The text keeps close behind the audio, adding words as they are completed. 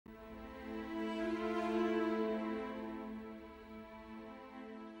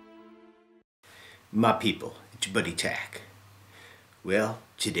My people, it's your buddy Tack. Well,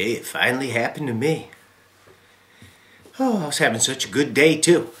 today it finally happened to me. Oh, I was having such a good day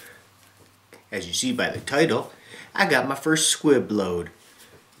too. As you see by the title, I got my first squib load.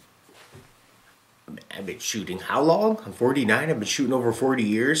 I've been shooting how long? I'm 49, I've been shooting over 40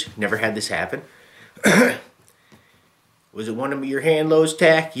 years. Never had this happen. Was it one of your hand loads,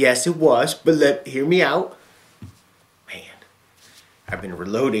 Tack? Yes, it was, but hear me out. Man, I've been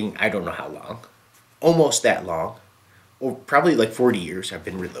reloading I don't know how long. Almost that long. Or probably like 40 years I've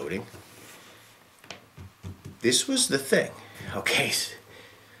been reloading. This was the thing. Okay,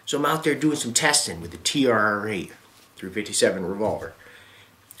 so I'm out there doing some testing with the TRR-8 357 revolver.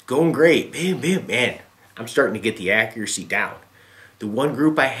 It's going great. Bam, bam, man. I'm starting to get the accuracy down. The one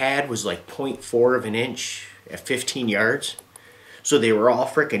group I had was like 0.4 of an inch at 15 yards. So they were all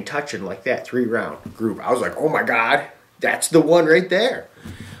freaking touching like that 3-round group. I was like, oh my God, that's the one right there.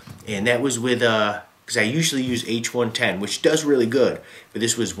 And that was with, because I usually use H110, which does really good. But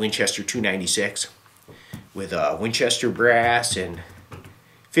this was Winchester 296 with Winchester brass and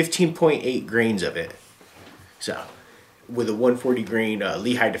 15.8 grains of it. So, with a 140 grain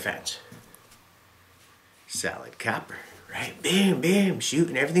Lehigh Defense. Solid copper, right? Bam, bam,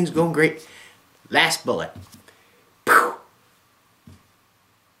 shooting, everything's going great. Last bullet. Pew!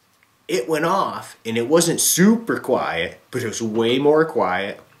 It went off, and it wasn't super quiet, but it was way more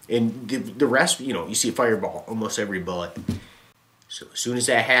quiet. And the rest, you know, you see a fireball almost every bullet. So as soon as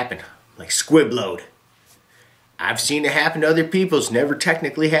that happened, like squib load. I've seen it happen to other people. It's never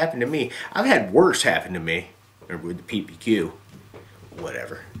technically happened to me. I've had worse happen to me. Or with the PPQ.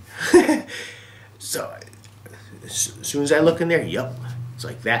 Whatever. So as soon as I look in there, yup. It's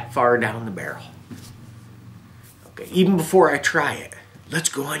like that far down the barrel. Okay, even before I try it, let's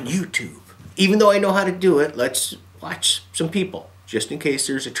go on YouTube. Even though I know how to do it, let's watch some people. Just in case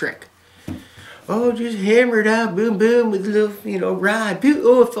there's a trick. Oh, just hammer it out, boom, boom, with a little, rod. Boom,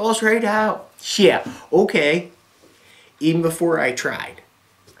 oh, it falls right out. Yeah, okay. Even before I tried,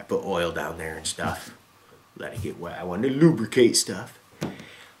 I put oil down there and stuff. Let it get wet. I wanted to lubricate stuff.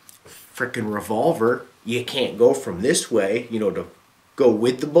 Frickin' revolver, you can't go from this way, to go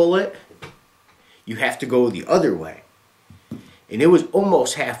with the bullet. You have to go the other way. And it was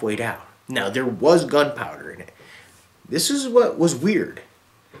almost halfway down. Now, there was gunpowder in it. This is what was weird.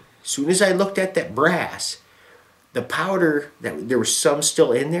 As soon as I looked at that brass, the powder, there was some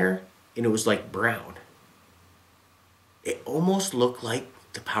still in there, and it was like brown. It almost looked like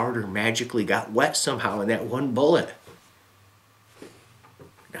the powder magically got wet somehow in that one bullet.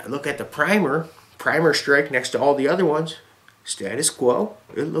 Now look at the primer strike next to all the other ones. Status quo,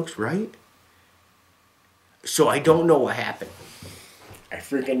 it looks right. So I don't know what happened. I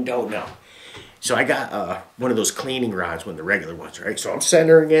freaking don't know. So I got one of those cleaning rods, one of the regular ones, right? So I'm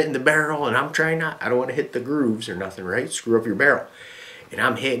centering it in the barrel, and I'm trying I don't want to hit the grooves or nothing, right? Screw up your barrel. And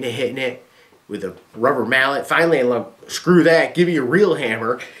I'm hitting it with a rubber mallet. Finally, I'm like, screw that, give me a real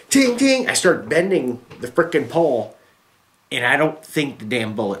hammer. Ting, ting. I start bending the frickin' pole, and I don't think the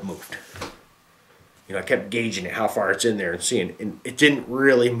damn bullet moved. I kept gauging it, how far it's in there and seeing, and it didn't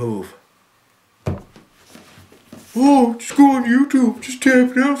really move. Oh, just go on YouTube, just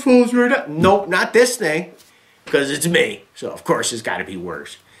tap it out, falls right out. Nope, not this thing, because it's me. So, of course, it's got to be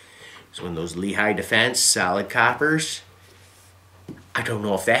worse. So, in those Lehigh Defense solid coppers, I don't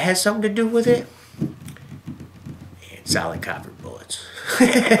know if that has something to do with it. And solid copper bullets.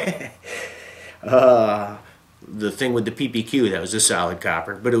 The thing with the PPQ, that was a solid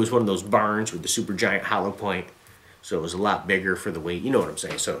copper, but it was one of those barns with the super giant hollow point. So, it was a lot bigger for the weight. You know what I'm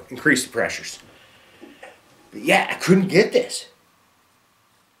saying? So, increase the pressures. But yeah, I couldn't get this.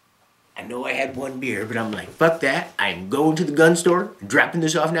 I know I had one beer, but I'm like, fuck that. I'm going to the gun store, dropping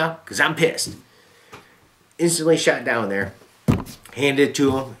this off now, because I'm pissed. Instantly shot down there. Handed it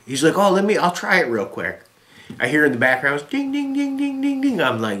to him. He's like, oh, I'll try it real quick. I hear in the background, ding, ding, ding, ding, ding, ding.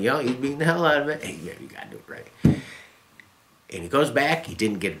 I'm like, yo, he's beating the hell out of it. Hey, yeah, you got to do it right. And he goes back, he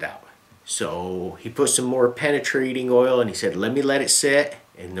didn't get it out. So he put some more penetrating oil, and he said, let it sit,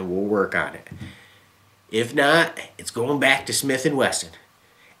 and then we'll work on it. If not, it's going back to Smith & Wesson.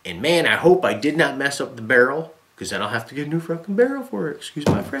 And man, I hope I did not mess up the barrel, because then I'll have to get a new fucking barrel for it. Excuse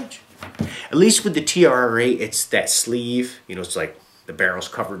my French. At least with the TRR-8, it's that sleeve. It's like the barrel's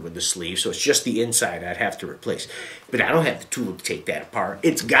covered with the sleeve, so it's just the inside I'd have to replace. But I don't have the tool to take that apart.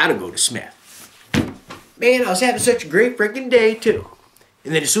 It's got to go to Smith. Man, I was having such a great freaking day, too.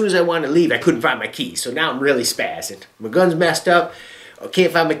 And then as soon as I wanted to leave, I couldn't find my keys. So now I'm really spazzing. My gun's messed up. I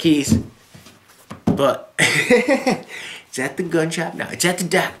can't find my keys. But it's at the gun shop now. It's at the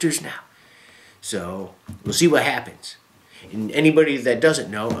doctor's now. So we'll see what happens. And anybody that doesn't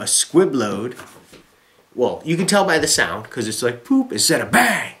know, a squib load Well, you can tell by the sound because it's like poop instead of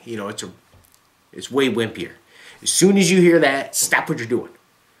bang. You know, it's way wimpier. As soon as you hear that, stop what you're doing.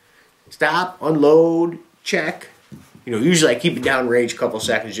 Stop, unload, check. You know, usually I keep it down range a couple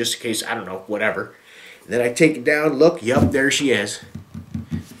seconds just in case, I don't know, whatever. And then I take it down, look, yup, there she is.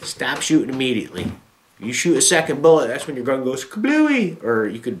 Stop shooting immediately. You shoot a second bullet, that's when your gun goes kablooey. Or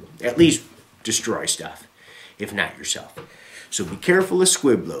you could at least destroy stuff, if not yourself. So be careful of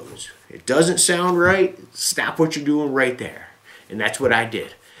squib loads. It doesn't sound right, stop what you're doing right there. And that's what I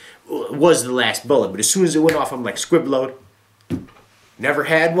did. It was the last bullet, but as soon as it went off, I'm like, squib load. Never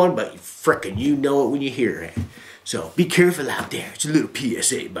had one, but frickin' you know it when you hear it. So be careful out there. It's a little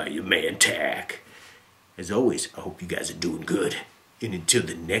PSA by your man Tack. As always, I hope you guys are doing good. And until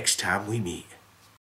the next time we meet.